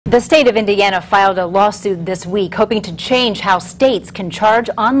The state of Indiana filed a lawsuit this week hoping to change how states can charge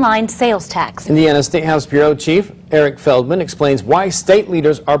online sales tax. Indiana State House Bureau Chief Eric Feldman explains why state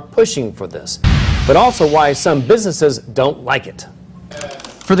leaders are pushing for this, but also why some businesses don't like it.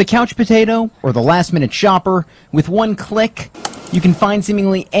 For the couch potato or the last-minute shopper, with one click, you can find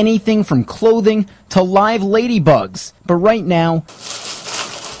seemingly anything from clothing to live ladybugs. But right now,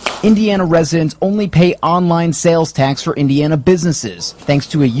 Indiana residents only pay online sales tax for Indiana businesses, thanks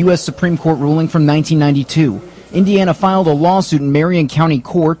to a U.S. Supreme Court ruling from 1992. Indiana filed a lawsuit in Marion County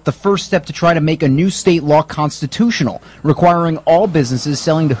Court, the first step to try to make a new state law constitutional, requiring all businesses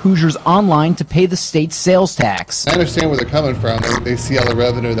selling to Hoosiers online to pay the state's sales tax. I understand where they're coming from. They see all the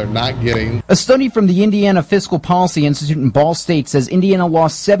revenue they're not getting. A study from the Indiana Fiscal Policy Institute in Ball State says Indiana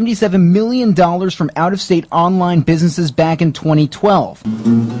lost $77 million from out-of-state online businesses back in 2012.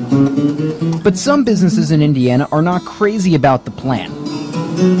 But some businesses in Indiana are not crazy about the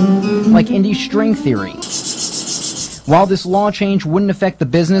plan, like Indy String Theory. While this law change wouldn't affect the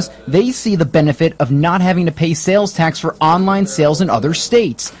business, they see the benefit of not having to pay sales tax for online sales in other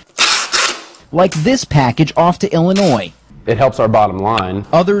states, like this package off to Illinois. It helps our bottom line.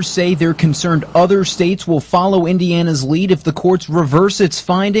 Others say they're concerned other states will follow Indiana's lead if the courts reverse its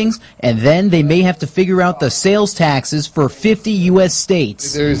findings, and then they may have to figure out the sales taxes for 50 U.S.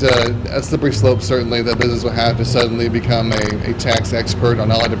 states. There's a slippery slope, certainly, that business will have to suddenly become a tax expert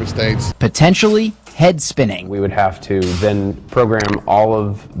on all the different states. Potentially head spinning. We would have to then program all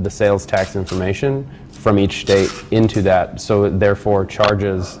of the sales tax information from each state into that, so it therefore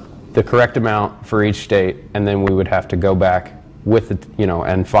charges the correct amount for each state, and then we would have to go back with it,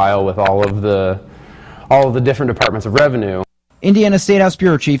 and file with all of the different departments of revenue. Indiana State House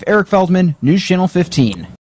Bureau Chief Eric Feldman, News Channel 15.